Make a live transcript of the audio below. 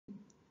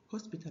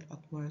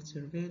hospital-acquired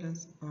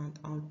surveillance and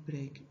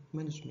outbreak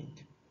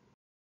management.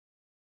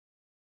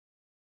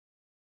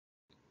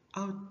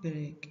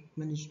 Outbreak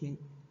management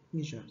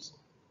measures.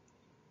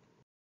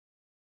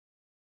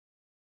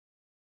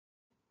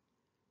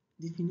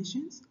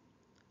 Definitions.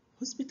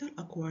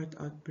 Hospital-acquired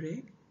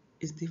outbreak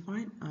is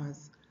defined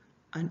as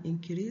an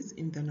increase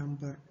in the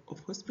number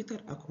of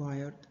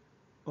hospital-acquired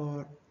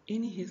or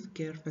any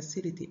healthcare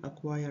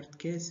facility-acquired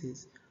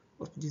cases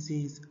of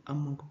disease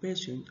among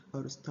patients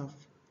or staff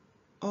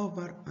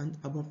over and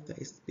above the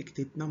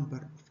expected number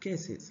of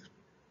cases.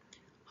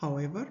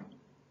 However,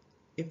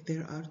 if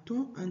there are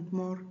two and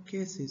more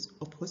cases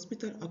of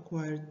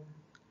hospital-acquired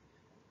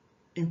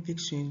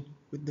infection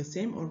with the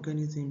same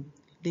organism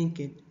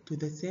linked to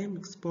the same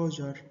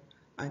exposure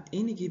at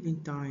any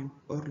given time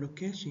or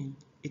location,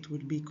 it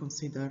will be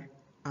considered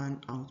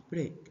an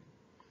outbreak.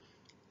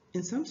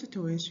 In some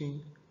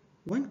situations,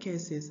 one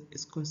case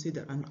is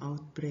considered an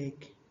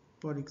outbreak,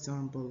 for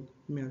example,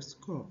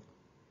 MERS-CoV.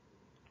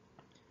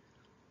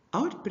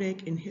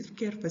 Outbreaks in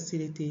healthcare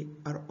facilities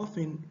are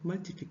often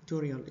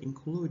multifactorial,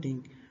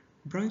 including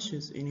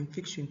branches in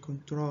infection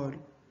control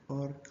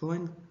or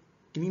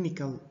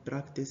clinical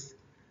practice,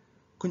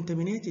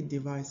 contaminated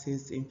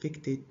devices,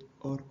 infected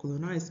or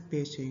colonized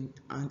patients,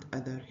 and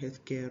other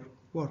healthcare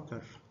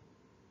workers.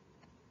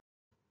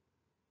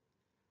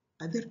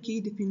 Other key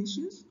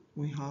definitions,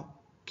 we have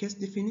case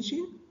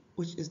definition,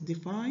 which is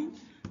defined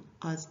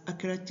as a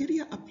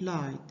criteria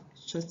applied,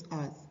 such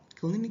as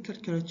clinical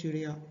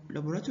criteria,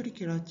 laboratory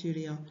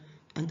criteria,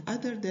 and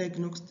other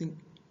diagnostic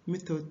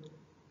methods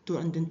to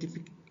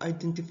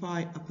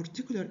identify a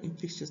particular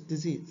infectious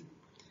disease.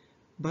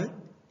 But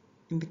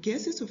in the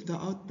cases of the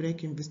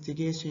outbreak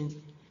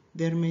investigation,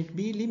 there may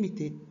be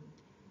limited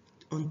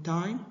on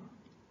time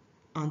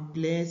and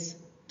place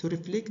to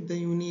reflect the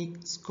unique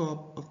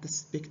scope of the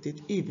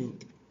suspected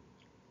event.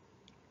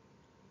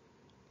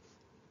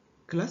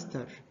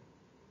 Cluster.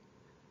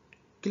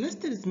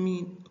 Clusters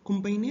mean a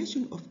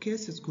combination of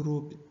cases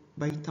grouped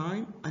by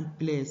time and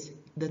place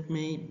that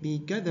may be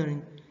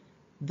gathering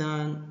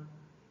than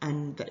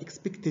the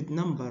expected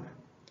number,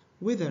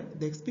 whether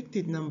the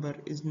expected number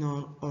is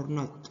known or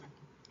not.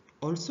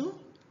 Also,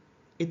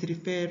 it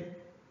refers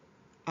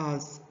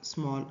as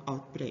small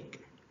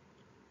outbreak.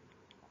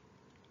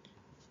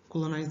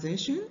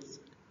 Colonizations.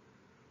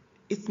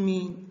 It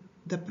means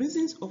the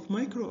presence of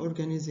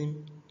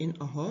microorganisms in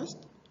a host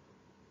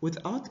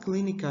without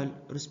clinical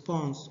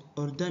response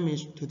or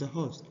damage to the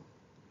host,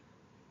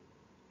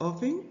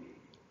 often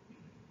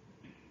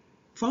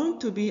found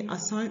to be a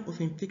sign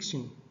of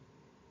infection.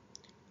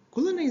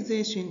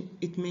 Colonization,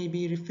 it may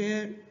be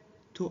referred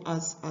to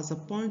as a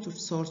point of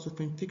source of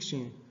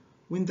infection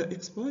when the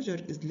exposure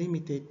is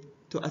limited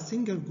to a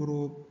single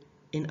group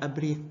in a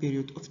brief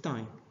period of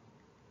time.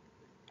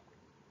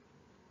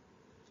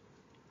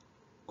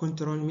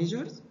 Control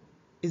measures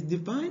is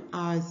defined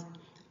as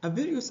a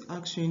various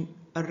action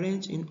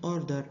arranged in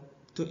order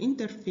to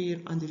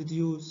interfere and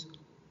reduce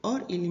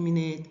or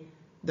eliminate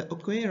the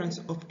occurrence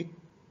of a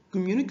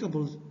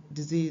communicable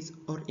disease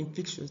or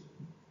infectious.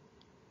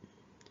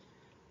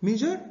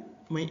 Measures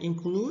may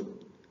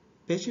include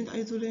patient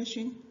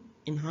isolation,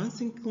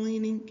 enhancing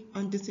cleaning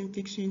and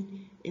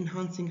disinfection,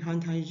 enhancing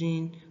hand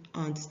hygiene,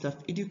 and staff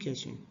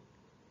education.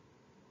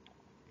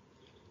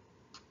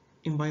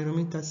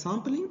 Environmental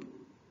sampling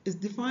is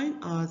defined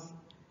as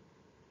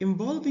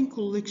involving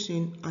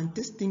collection and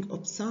testing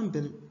of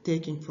samples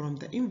taken from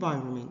the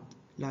environment,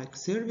 like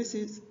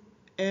surfaces,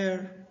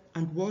 air,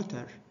 and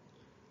water,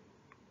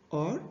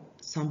 or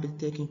samples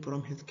taken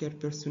from healthcare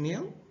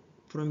personnel,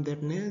 from their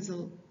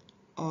nasal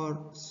or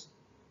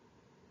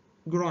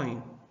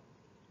groin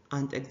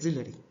and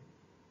axillary,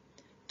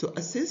 to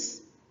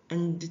assess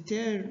and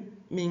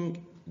determine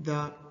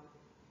the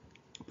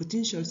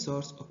potential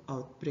source of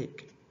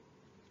outbreak.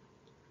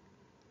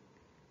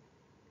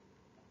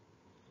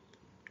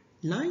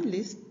 Line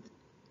list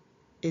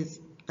is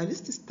a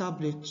list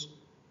established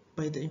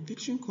by the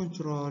infection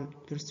control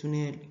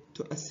personnel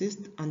to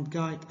assist and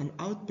guide an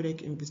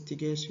outbreak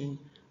investigation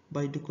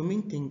by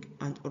documenting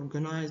and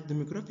organize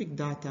demographic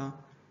data,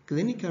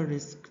 clinical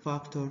risk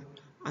factor,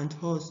 and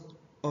host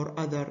or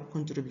other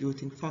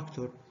contributing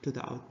factor to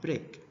the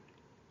outbreak.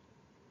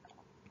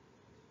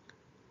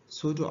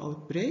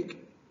 Pseudo-outbreak,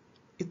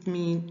 it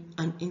means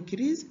an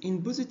increase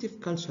in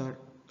positive culture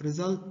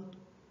result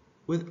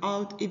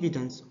without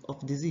evidence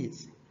of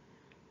disease,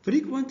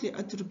 frequently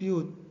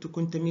attributed to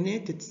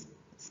contaminated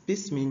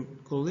specimen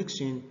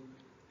collection,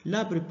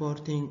 lab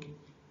reporting,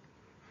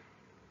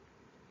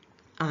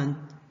 and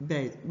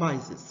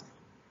biases.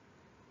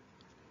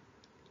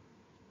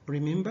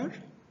 Remember,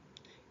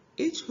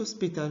 each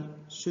hospital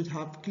should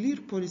have clear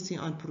policy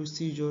and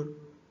procedure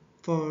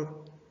for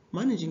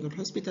managing a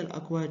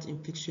hospital-acquired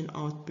infection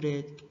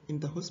outbreak in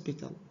the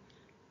hospital,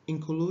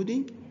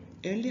 including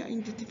early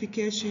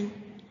identification,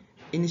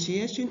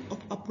 initiation of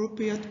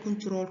appropriate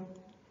control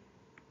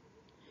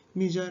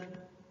measure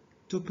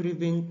to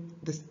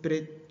prevent the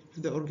spread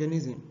of the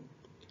organism,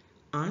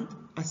 and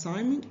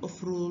assignment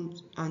of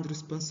roles and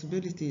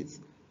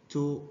responsibilities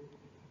to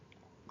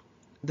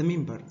the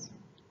members.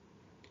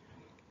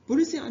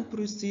 Policy and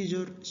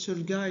procedure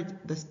should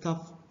guide the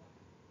staff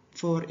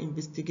for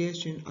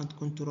investigation and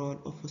control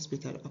of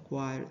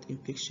hospital-acquired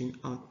infection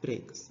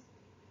outbreaks.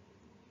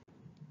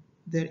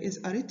 There is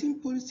a written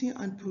policy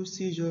and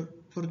procedure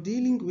for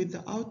dealing with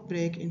the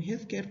outbreak in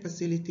healthcare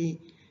facility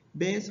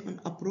based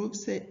on approved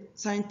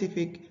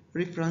scientific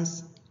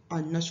reference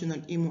and national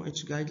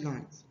MOH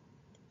guidelines.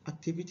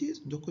 Activities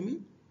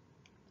document.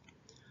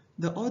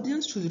 The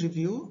audience should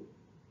review.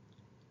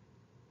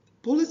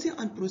 Policy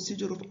and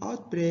procedure of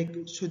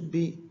outbreak should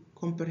be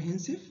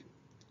comprehensive.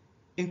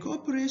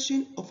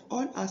 Incorporation of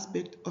all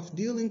aspects of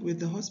dealing with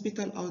the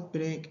hospital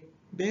outbreak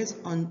based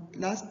on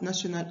last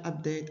national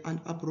update and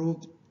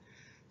approved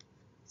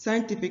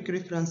scientific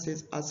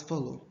references as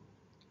follows.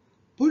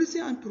 Policy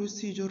and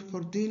procedure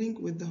for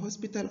dealing with the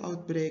hospital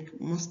outbreak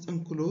must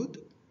include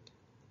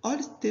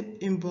all steps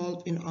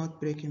involved in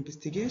outbreak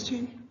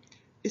investigation,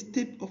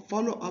 step of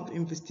follow-up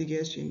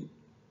investigation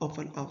of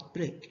an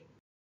outbreak.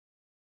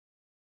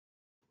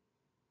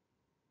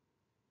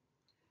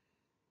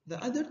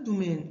 The other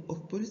domain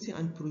of policy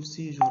and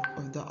procedure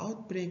of the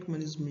outbreak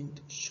management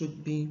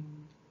should be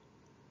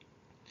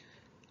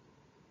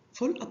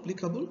full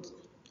applicable,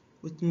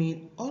 which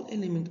means all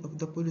elements of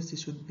the policy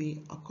should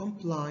be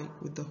comply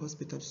with the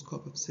hospital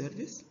scope of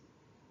service.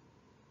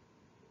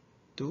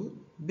 2.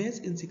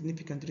 Based on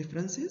significant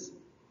references,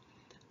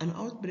 an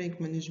outbreak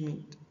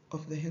management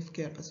of the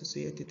healthcare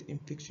associated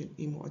infection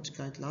MOH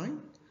guideline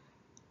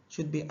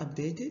should be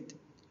updated,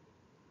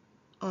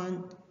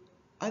 and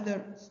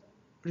other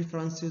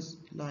references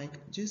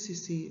like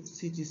GCC,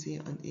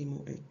 CGC, and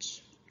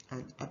MOH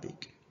and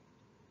APIC.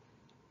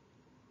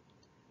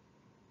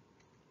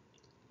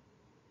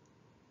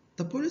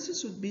 The policy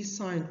should be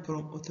signed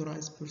from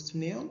authorized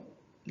personnel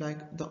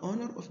like the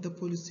owner of the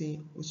policy,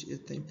 which is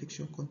the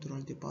infection control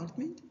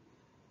department,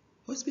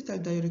 hospital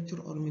director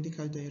or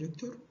medical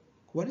director,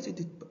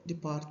 quality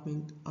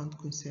department, and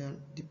concerned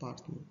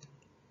department.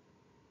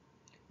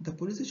 The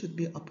policy should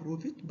be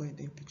approved by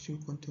the infection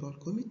control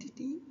committee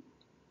team.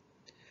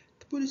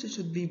 The policy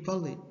should be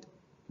valid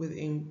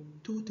within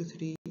 2 to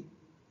 3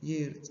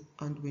 years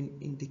and when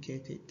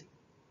indicated.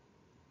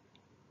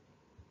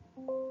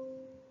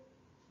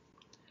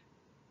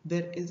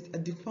 There is a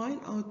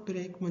defined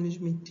outbreak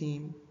management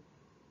team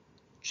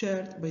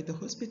chaired by the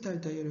hospital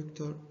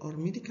director or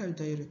medical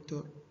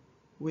director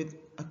with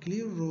a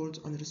clear roles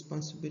and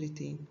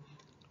responsibility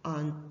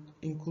and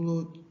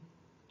include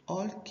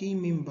all key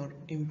members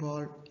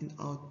involved in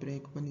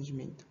outbreak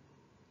management.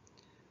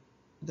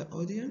 The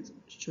audience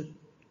should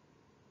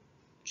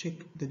check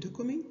the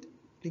document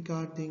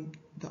regarding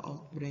the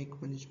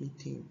outbreak management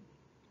team.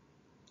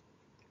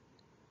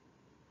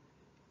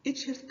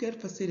 Each healthcare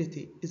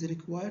facility is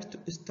required to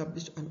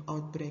establish an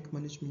outbreak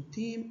management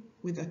team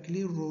with a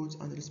clear roles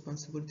and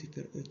responsibility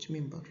for each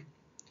member.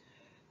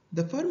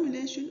 The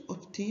formulation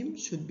of team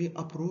should be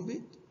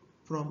approved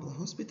from the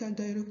hospital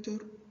director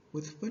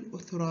with full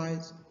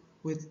authorized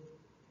with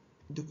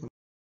document.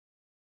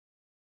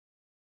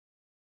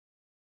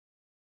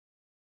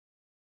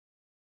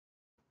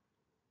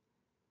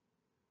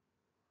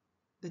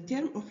 The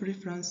term of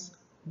reference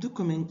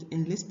document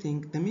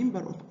enlisting the member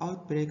of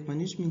outbreak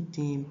management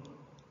team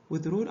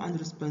with role and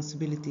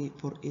responsibility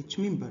for each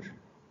member.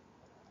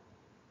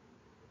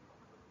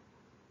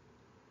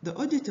 The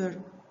auditor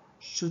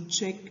should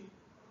check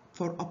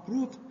for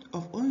approval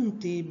of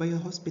OMT by a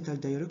hospital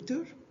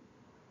director.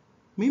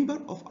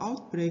 Member of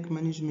outbreak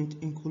management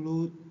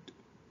include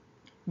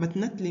but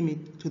not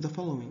limited to the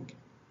following: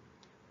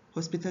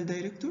 hospital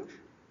director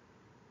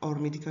or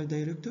medical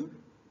director,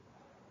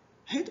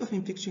 head of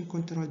infection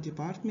control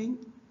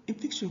department,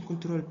 infection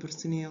control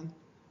personnel,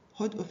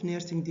 head of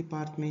nursing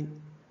department,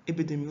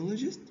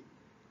 epidemiologist,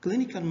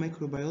 clinical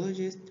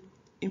microbiologist,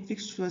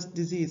 infectious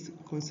disease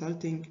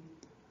consulting,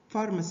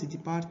 pharmacy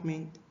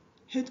department,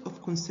 head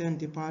of concern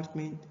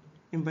department,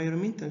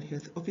 environmental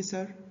health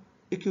officer,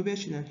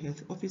 occupational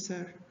health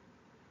officer,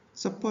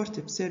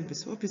 supportive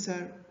service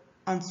officer,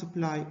 and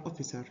supply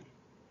officer.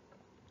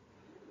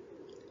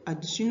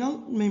 Additional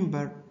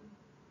member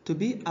to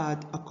be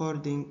added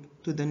according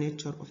to the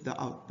nature of the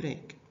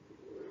outbreak.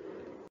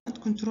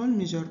 And control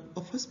measure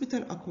of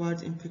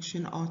hospital-acquired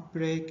infection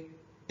outbreak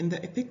in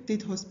the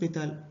affected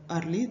hospital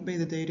are led by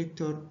the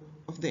director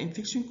of the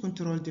infection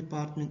control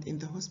department in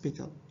the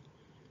hospital.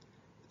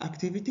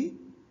 Activity,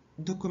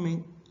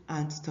 document,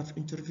 and staff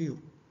interview.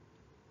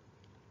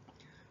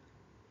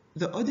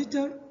 The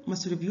auditor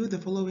must review the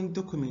following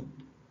document.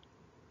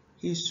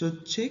 He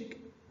should check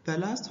the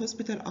last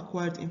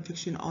hospital-acquired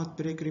infection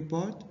outbreak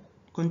report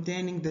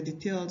containing the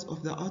details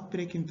of the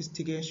outbreak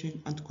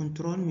investigation and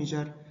control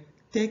measure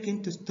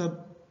taken to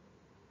stop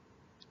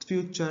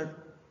future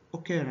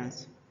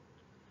occurrence.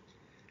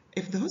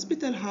 If the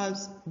hospital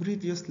has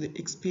previously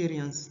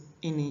experienced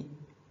any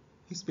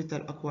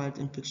hospital-acquired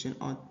infection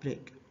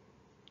outbreak,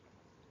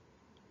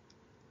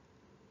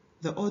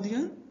 the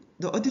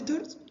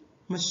auditors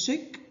must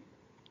check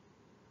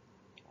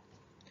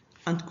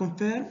and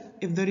confirm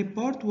if the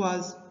report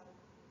was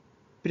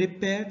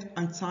prepared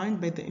and signed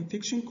by the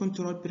Infection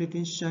Control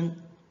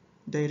Prevention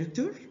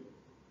Director.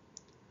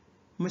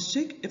 Must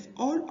check if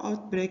all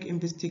outbreak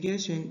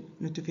investigation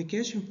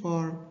notification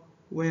forms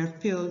were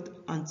filled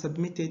and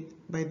submitted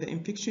by the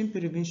Infection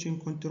Prevention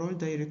Control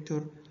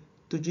Director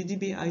to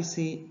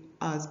GDBIC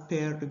as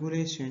per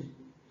regulation.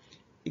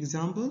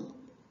 Example,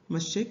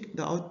 must check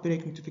the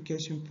outbreak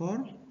notification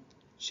form,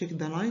 check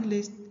the line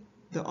list,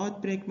 the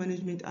Outbreak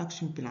Management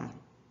Action Plan.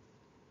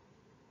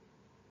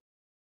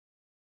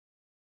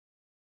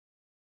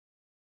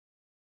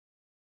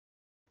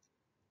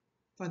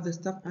 For the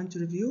staff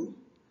interview,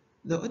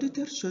 the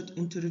auditor should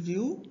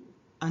interview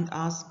and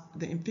ask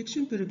the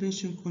Infection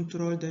Prevention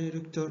Control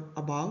Director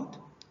about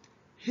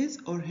his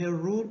or her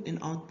role in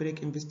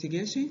outbreak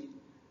investigation,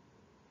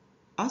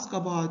 ask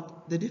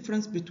about the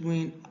difference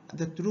between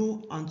the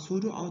true and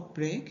pseudo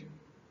outbreak,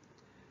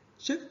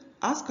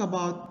 ask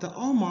about the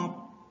OMAP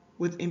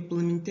with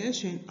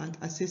implementation and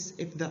assess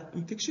if the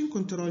Infection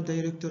Control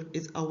Director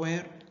is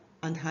aware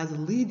and has a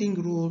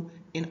leading role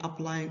in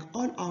applying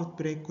all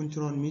outbreak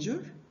control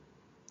measures.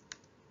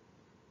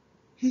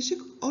 He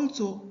should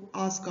also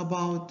ask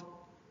about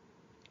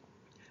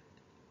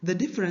the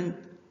different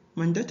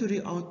mandatory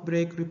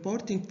outbreak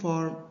reporting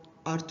forms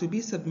are to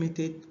be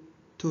submitted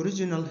to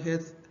Regional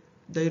Health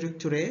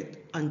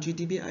Directorate and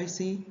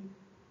GDBIC.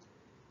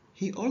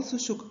 He also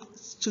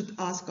should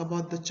ask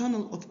about the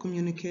channel of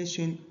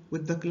communication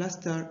with the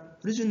cluster,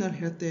 Regional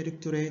Health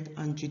Directorate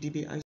and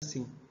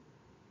GDBIC.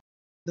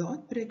 The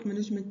outbreak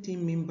management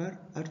team members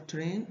are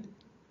trained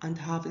and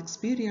have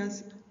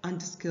experience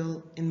and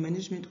skill in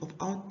management of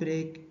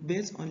outbreak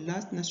based on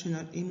last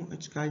national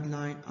MOH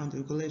guideline and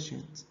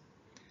regulations.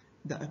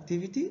 The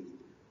activity: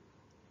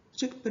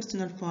 check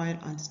personal file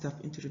and staff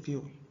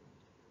interview.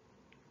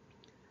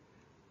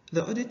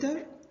 The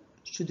auditor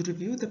should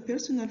review the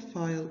personnel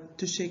file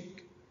to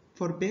check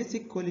for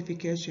basic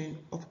qualification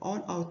of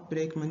all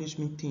outbreak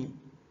management team.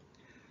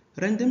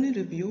 Randomly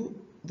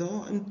review the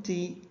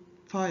OMT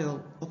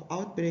file of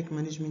outbreak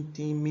management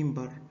team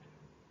member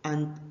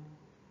and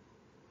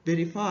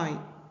verify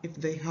if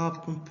they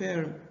have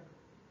confirmed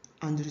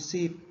and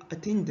received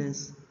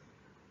attendance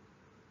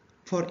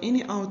for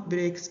any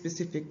outbreak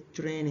specific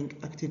training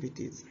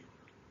activities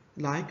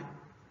like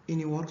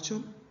any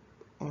workshop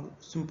or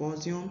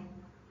symposium,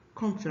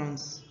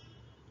 conference,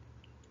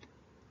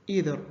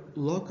 either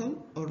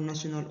local or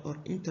national or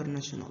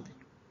international.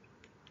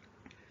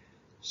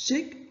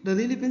 Check the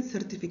relevant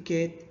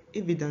certificate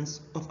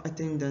evidence of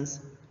attendance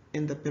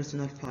in the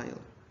personnel file.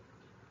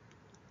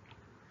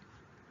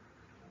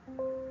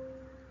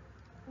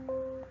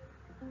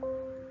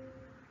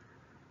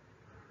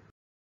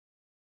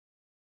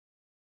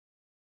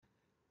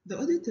 The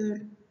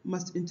auditor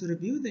must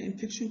interview the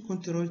infection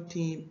control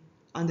team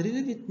and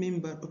relevant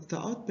member of the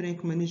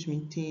outbreak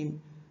management team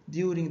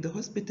during the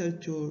hospital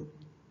tour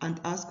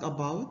and ask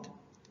about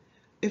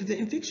if the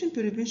infection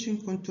prevention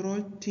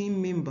control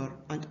team member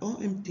and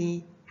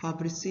OMT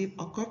have received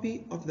a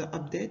copy of the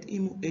updated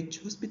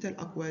MOH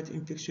hospital-acquired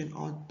infection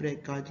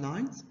outbreak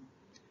guidelines,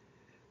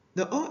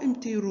 the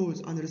OMT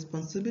rules and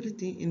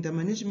responsibility in the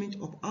management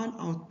of an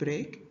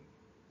outbreak,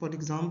 for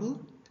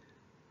example,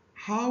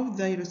 how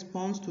they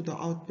respond to the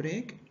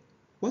outbreak,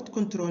 what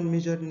control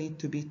measures need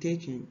to be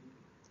taken,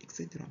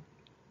 etc.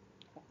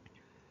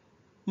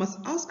 Must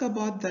ask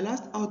about the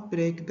last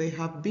outbreak they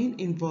have been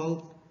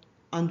involved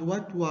and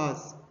what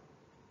was.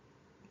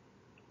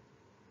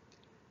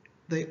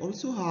 They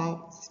also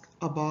ask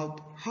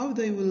about how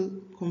they will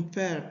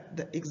confirm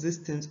the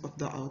existence of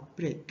the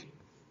outbreak.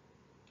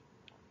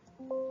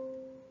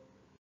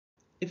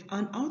 If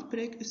an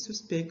outbreak is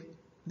suspect,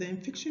 the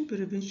Infection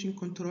Prevention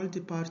Control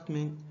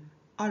Department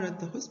alert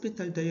the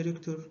hospital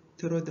director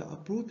through the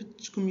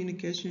approved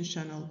communication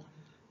channel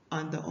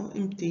and the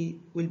OMT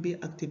will be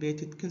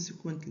activated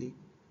consequently.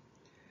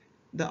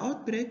 The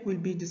outbreak will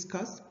be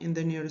discussed in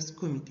the nearest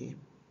committee.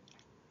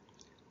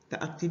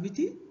 The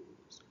activity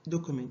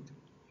document.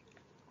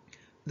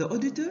 The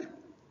auditor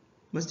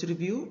must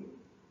review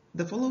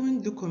the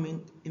following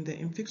document in the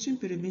Infection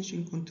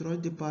Prevention Control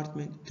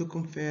Department to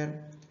confirm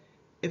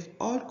if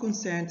all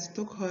concerned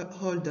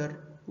stockholders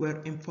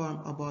were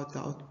informed about the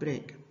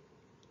outbreak.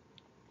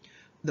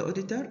 The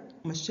auditor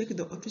must check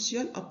the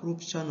official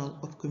approved channel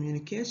of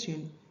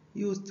communication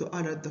used to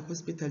alert the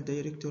hospital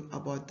director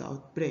about the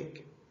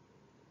outbreak,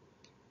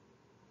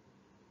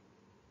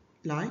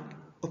 like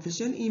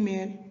official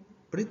email,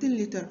 written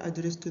letter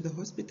addressed to the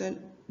hospital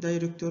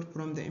director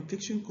from the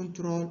Infection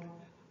Control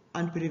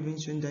and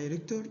Prevention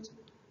Directorate,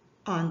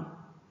 and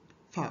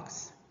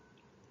fax.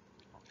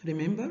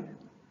 Remember,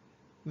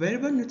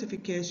 verbal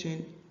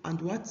notification and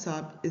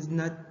WhatsApp is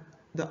not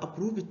the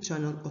approved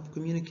channel of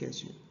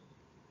communication.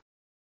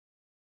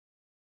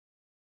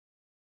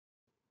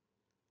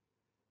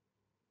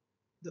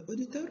 The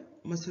auditor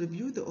must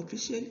review the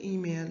official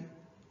email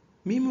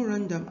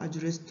memorandum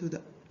addressed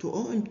to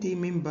OMT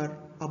member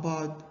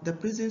about the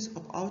presence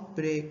of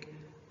outbreak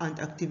and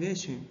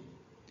activation.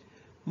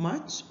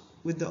 Match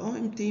with the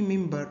OMT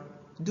member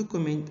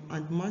document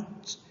and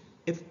match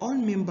if all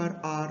members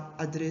are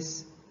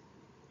addressed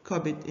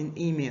copied in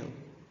email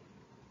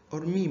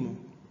or memo.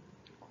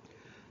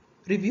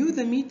 Review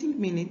the meeting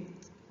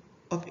minutes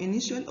of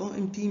initial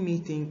OMT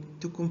meeting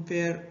to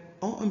confirm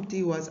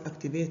OMT was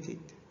activated.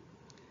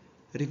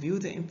 Review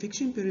the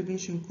Infection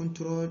Prevention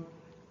Control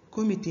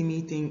Committee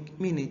meeting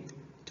minute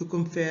to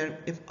confirm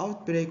if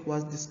outbreak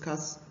was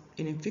discussed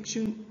in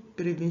Infection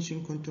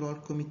Prevention Control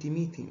Committee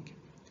meeting.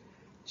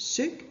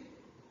 Check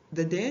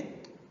the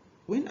date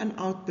when an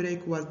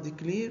outbreak was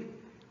declared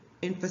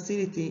in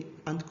facility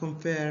and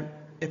confirm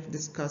if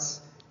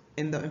discussed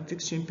in the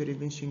Infection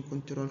Prevention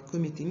Control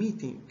Committee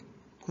meeting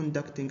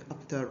conducting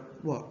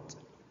afterward.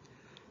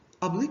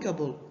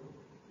 Applicable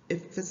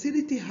if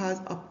facility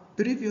has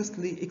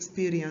previously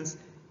experienced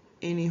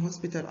any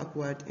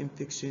hospital-acquired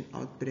infection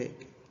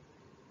outbreak.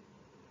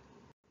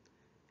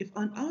 If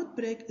an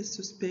outbreak is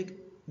suspect,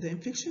 the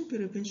Infection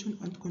Prevention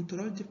and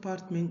Control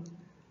Department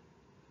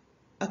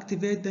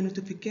activate the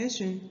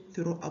notification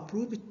through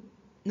approved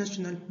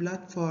national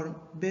platform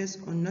based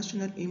on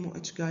national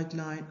MOH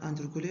guideline and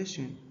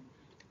regulation.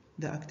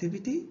 The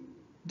activity,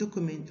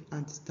 document,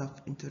 and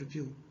staff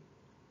interview.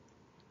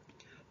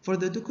 For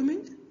the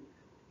document,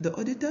 the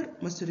auditor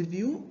must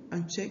review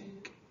and check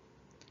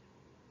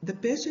the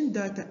patient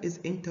data is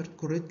entered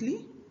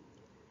correctly.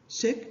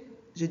 Check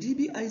the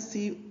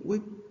GBIC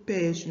web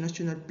page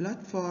national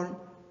platform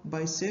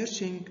by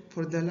searching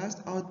for the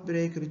last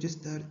outbreak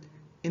registered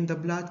in the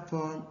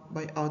platform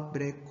by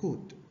outbreak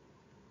code.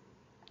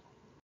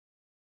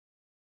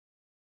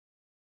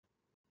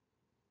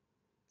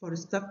 For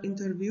staff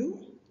interview,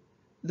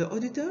 the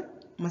auditor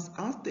must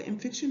ask the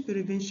Infection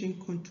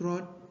Prevention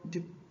Control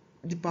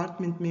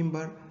Department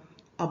member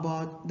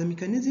about the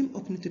mechanism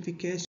of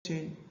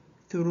notification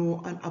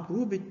through an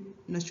approved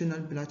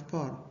national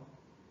platform,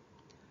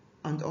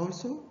 and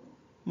also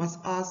must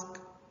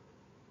ask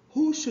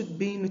who should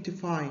be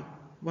notified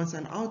once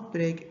an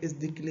outbreak is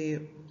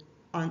declared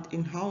and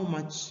in how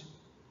much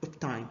of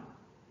time.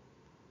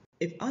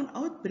 If an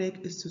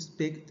outbreak is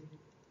suspect,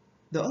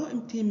 the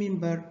OMT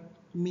member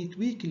meet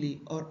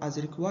weekly or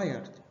as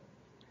required,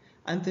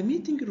 and the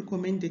meeting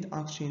recommended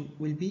action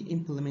will be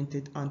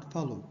implemented and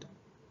followed.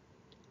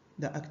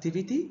 The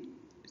activity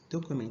is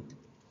document.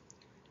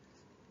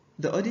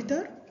 The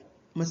auditor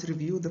must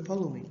review the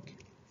following.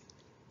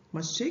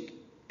 Must check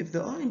if the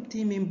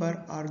OMT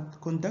member are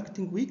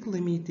conducting weekly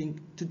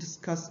meeting to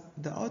discuss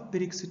the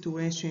outbreak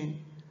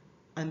situation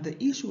and the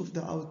issue of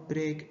the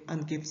outbreak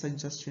and give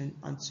suggestion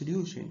and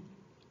solution.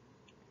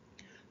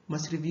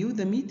 Must review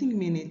the meeting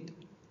minute,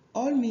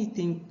 all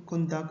meeting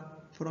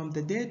conduct from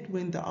the date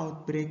when the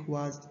outbreak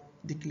was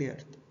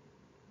declared.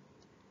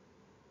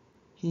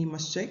 He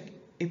must check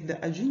if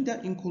the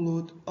agenda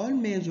include all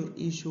major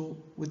issues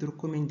with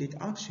recommended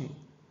action.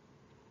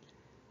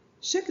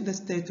 Check the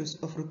status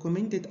of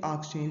recommended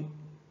action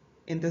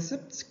in the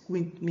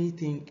subsequent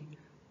meeting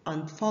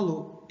and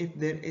follow if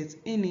there is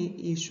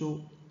any issue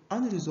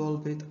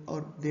unresolved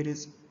or there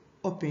is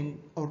open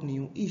or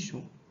new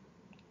issue.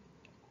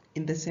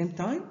 In the same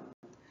time,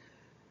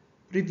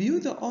 review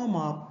the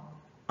OMAP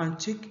and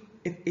check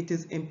if it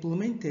is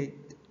implemented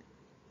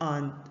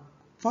and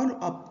follow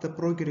up the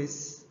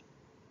progress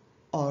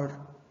or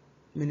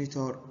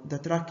monitor the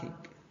tracking.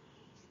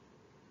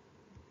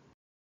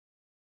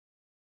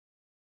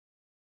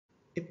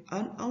 If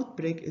an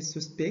outbreak is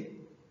suspect,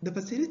 the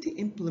facility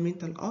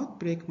implements an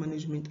outbreak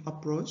management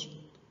approach,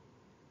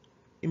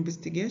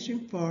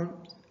 investigation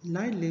forms,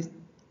 line list,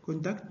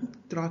 conduct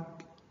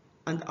track,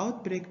 and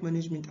outbreak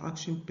management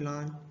action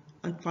plan,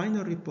 and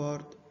final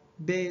report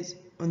based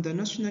on the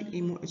national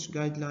MOH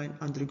guideline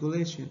and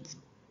regulations.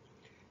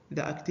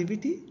 The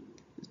activity,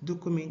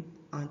 document,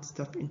 and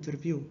staff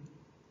interview.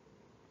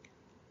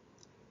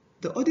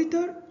 The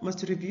auditor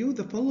must review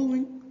the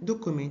following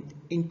document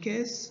in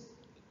case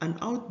an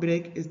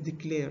outbreak is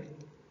declared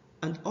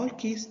and all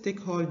key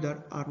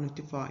stakeholders are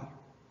notified.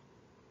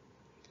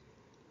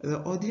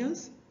 The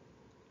audience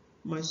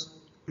must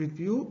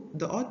review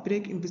the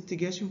outbreak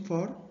investigation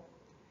form,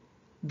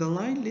 the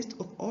line list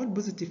of all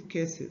positive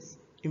cases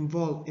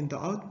involved in the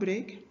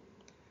outbreak,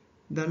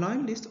 the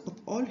line list of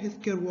all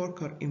healthcare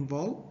workers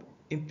involved,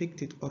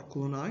 infected or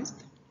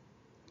colonized,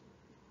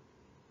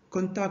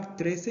 contact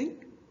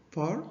tracing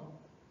form,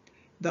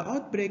 the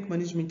outbreak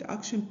management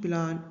action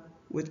plan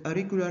with a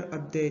regular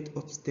update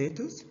of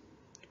status,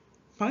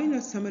 final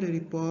summary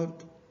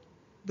report,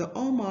 the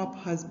OMAP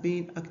has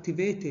been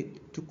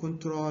activated to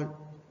control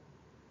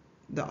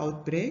the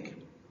outbreak,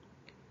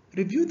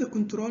 review the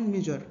control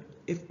measure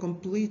if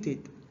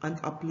completed and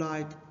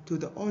applied to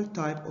the all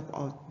type of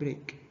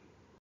outbreak.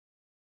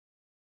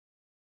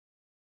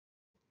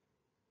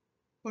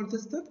 For the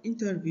staff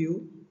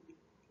interview,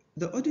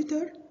 the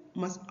auditor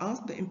must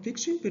ask the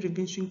Infection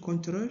Prevention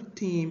Control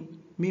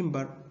Team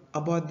member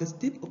about the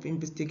step of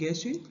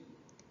investigation,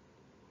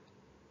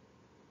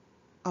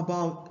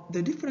 about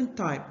the different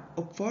type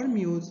of form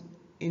used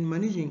in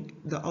managing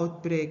the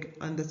outbreak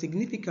and the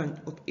significance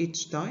of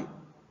each type,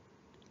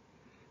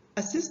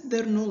 assess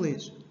their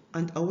knowledge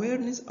and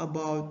awareness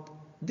about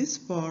this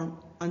form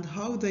and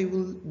how they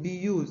will be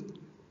used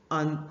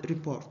and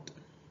report.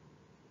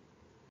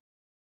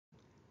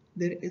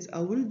 There is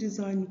a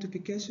well-designed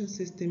notification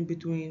system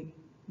between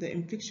the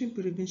Infection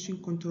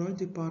Prevention Control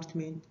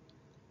Department,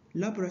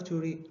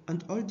 laboratory,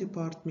 and all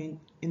departments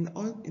in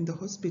the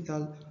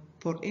hospital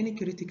for any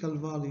critical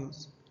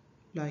values,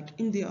 like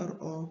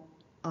NDRO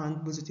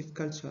and positive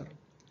culture.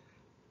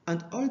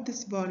 And all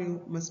this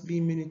value must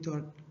be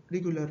monitored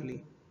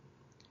regularly.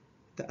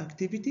 The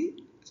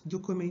activity is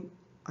document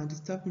and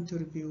staff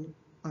interview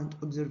and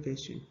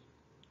observation.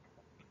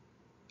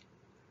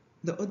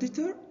 The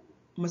auditor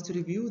must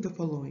review the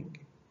following: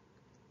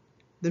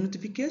 the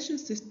notification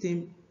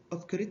system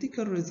of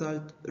critical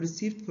result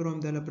received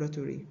from the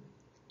laboratory,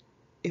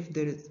 if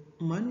there is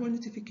manual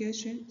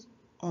notification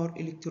or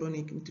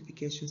electronic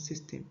notification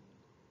system.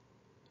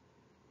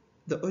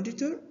 The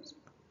auditor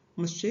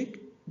must check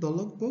the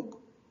logbook,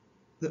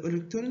 the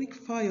electronic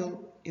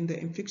file in the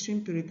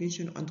Infection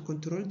Prevention and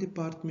Control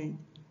Department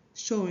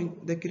showing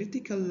the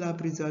critical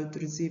lab result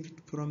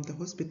received from the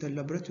hospital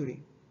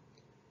laboratory,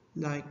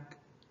 like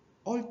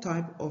all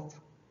type of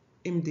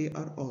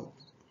MDROs.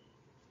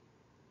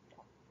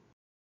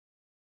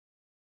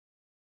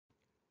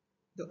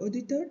 The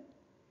auditor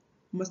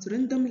must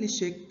randomly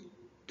check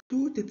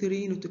 2 to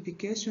 3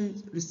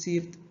 notifications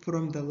received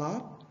from the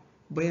lab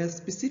by a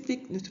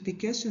specific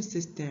notification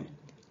system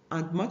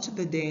and match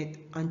the date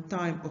and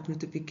time of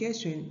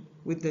notification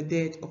with the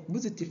date of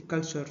positive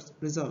culture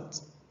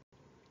results.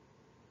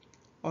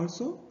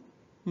 Also,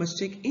 must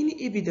check any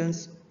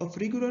evidence of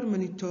regular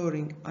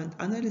monitoring and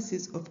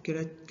analysis of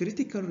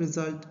critical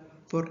result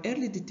for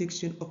early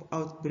detection of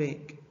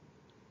outbreak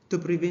to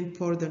prevent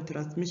further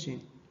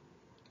transmission.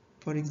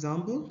 For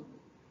example,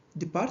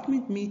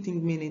 department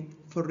meeting minute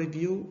for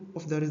review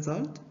of the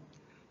result,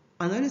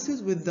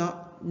 analysis with the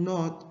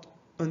note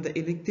on the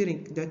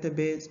electronic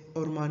database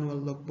or manual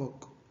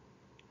logbook.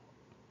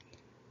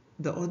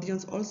 The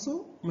audience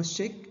also must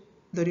check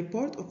the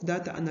report of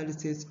data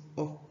analysis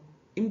of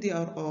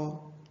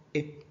MDRO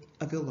if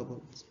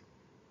available.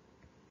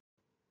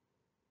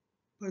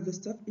 For the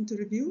staff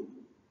interview,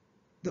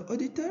 the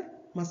auditor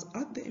must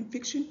ask the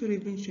Infection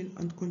Prevention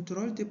and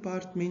Control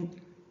Department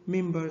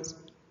members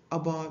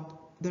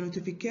about the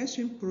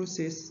notification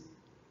process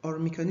or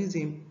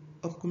mechanism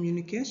of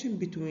communication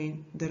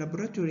between the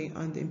laboratory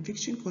and the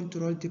Infection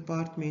Control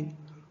Department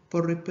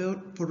for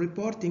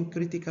reporting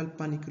critical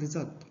panic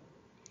result.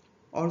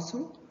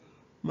 Also,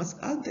 must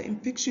ask the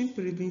Infection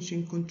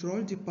Prevention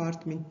Control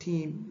Department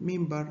team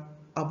member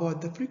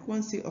about the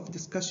frequency of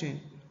discussion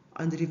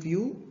and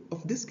review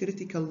of this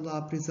critical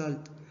lab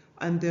result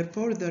and their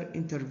further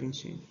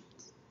intervention.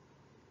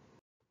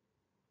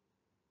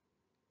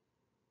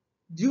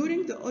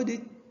 During the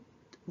audit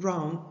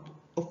round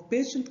of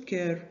patient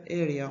care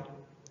area,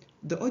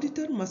 the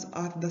auditor must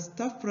ask the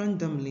staff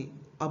randomly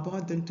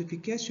about the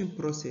notification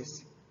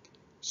process,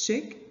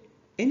 check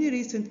any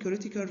recent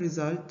critical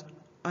result,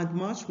 and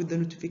match with the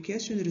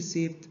notification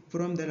received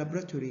from the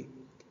laboratory,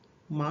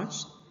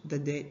 match the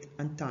date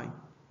and time.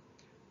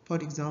 For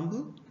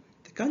example,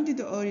 the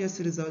Candida aureus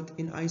result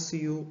in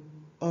ICU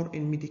or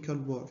in medical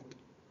ward.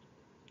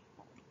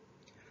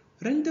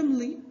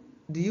 Randomly,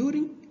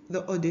 during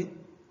the audit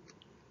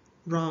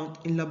round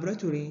in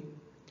laboratory,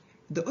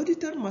 the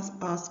auditor must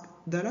ask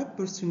the lab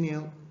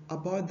personnel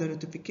about the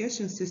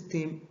notification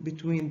system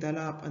between the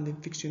lab and the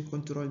infection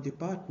control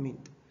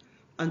department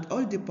and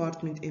all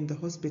departments in the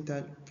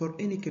hospital for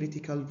any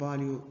critical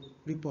value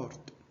report.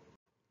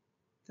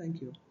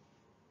 Thank you.